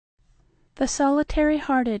The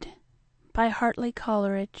Solitary-Hearted by Hartley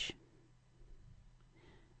Coleridge.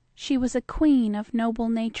 She was a queen of noble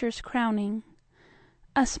nature's crowning.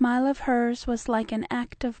 A smile of hers was like an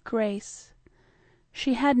act of grace.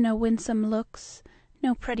 She had no winsome looks,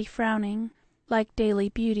 no pretty frowning, like daily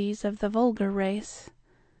beauties of the vulgar race.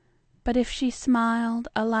 But if she smiled,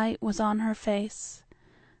 a light was on her face,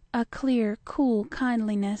 a clear, cool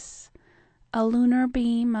kindliness, a lunar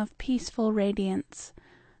beam of peaceful radiance,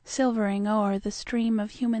 silvering o'er the stream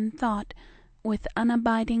of human thought with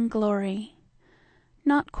unabiding glory.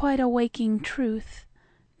 Not quite a waking truth,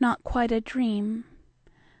 not quite a dream,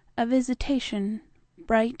 a visitation,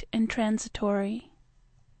 bright and transitory.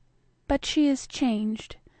 But she is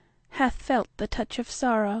changed, hath felt the touch of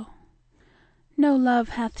sorrow. No love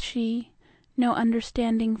hath she, no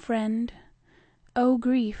understanding friend. O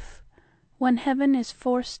grief, when heaven is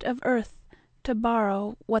forced of earth to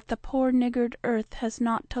borrow what the poor niggard earth has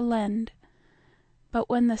not to lend! But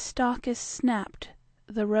when the stalk is snapped,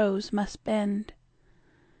 the rose must bend.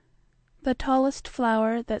 The tallest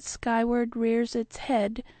flower that skyward rears its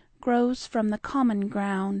head grows from the common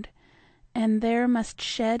ground, and there must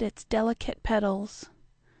shed its delicate petals.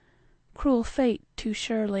 Cruel fate, too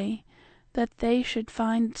surely, that they should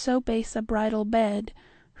find so base a bridal bed,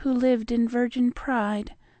 who lived in virgin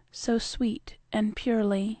pride, so sweet and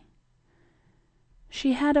purely.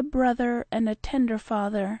 She had a brother and a tender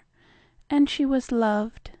father, and she was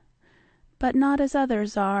loved, but not as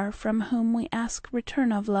others are from whom we ask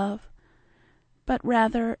return of love, but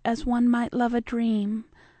rather as one might love a dream,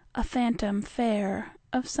 a phantom fair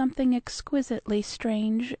of something exquisitely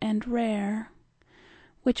strange and rare,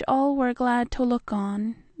 which all were glad to look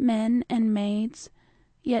on, men and maids,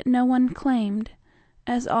 yet no one claimed,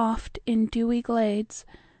 as oft in dewy glades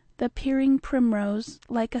the peering primrose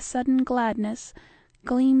like a sudden gladness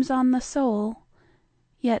gleams on the soul,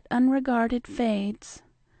 yet unregarded fades.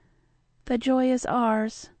 The joy is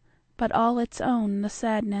ours, but all its own the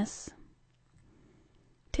sadness.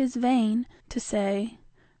 'Tis vain to say,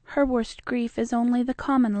 her worst grief is only the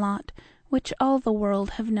common lot which all the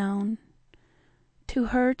world have known. To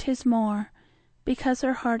her 'tis more, because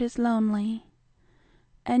her heart is lonely,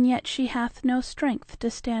 and yet she hath no strength to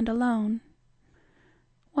stand alone.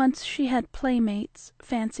 Once she had playmates,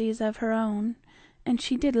 fancies of her own, and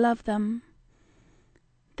she did love them.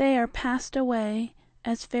 They are passed away,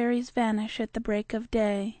 as fairies vanish at the break of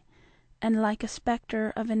day, and like a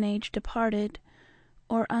spectre of an age departed,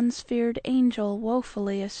 or unsphered angel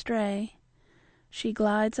woefully astray, she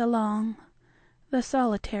glides along, the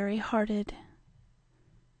solitary-hearted.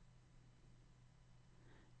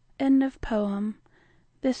 End of poem.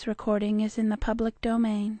 This recording is in the public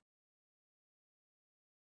domain.